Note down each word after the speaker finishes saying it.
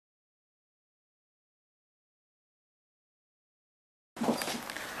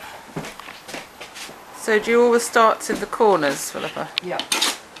So do you always start in the corners, Philippa? Yeah,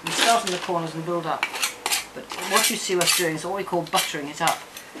 we start in the corners and build up. But what you see us doing is what we call buttering it up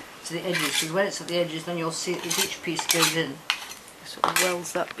to the edges, because when it's at the edges then you'll see as each piece goes in. It sort of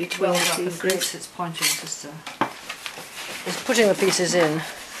wells up It between wells the up two and creates groups. its pointing system. It's putting the pieces in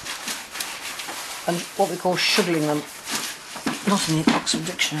and what we call sugaring them, not in the Oxford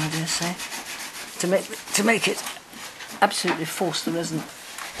Dictionary I dare say, to make it absolutely force the resin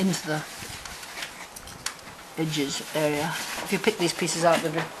into the edges area. If you pick these pieces out,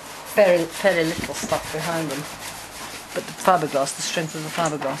 there'll be fairly little stuff behind them. But the fiberglass, the strength of the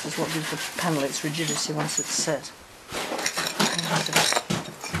fiberglass is what gives the panel its rigidity once it's set. You have to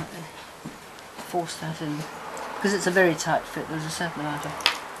force that in. Because it's a very tight fit, there's a certain amount of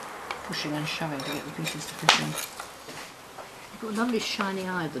pushing and shoving to get the pieces to fit in. You've got a lovely shiny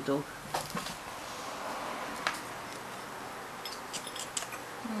eye, the dog.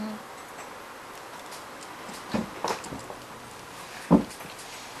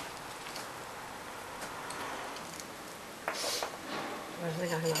 I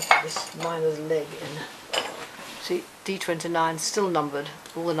think I can put this miner's leg in. See, D29 still numbered,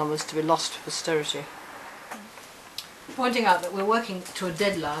 all the numbers to be lost to posterity. Pointing out that we're working to a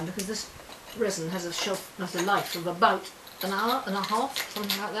deadline because this resin has a life of about an hour and a half,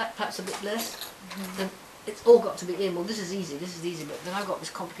 something like that, perhaps a bit less. Then it's all got to be in. Well, this is easy, but then I've got this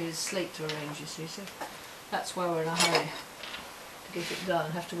complicated slate to arrange, you see, so that's why we're in a hurry to get it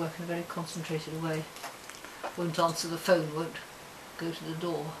done. Have to work in a very concentrated way. Won't answer the phone, won't go to the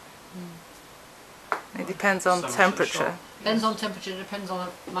door. It depends on temperature. Depends on temperature, depends on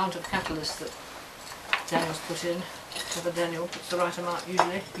the amount of catalyst that Daniel's put in. Whether Daniel puts the right amount,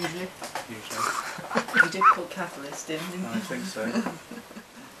 usually. Usually. You did put catalyst in, didn't you? I think so.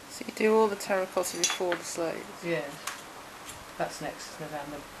 So you do all the terracotta before the slates? Yeah. That's next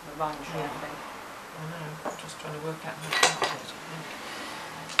November, the vine shine thing. I know, I'm just trying to work out how to do it.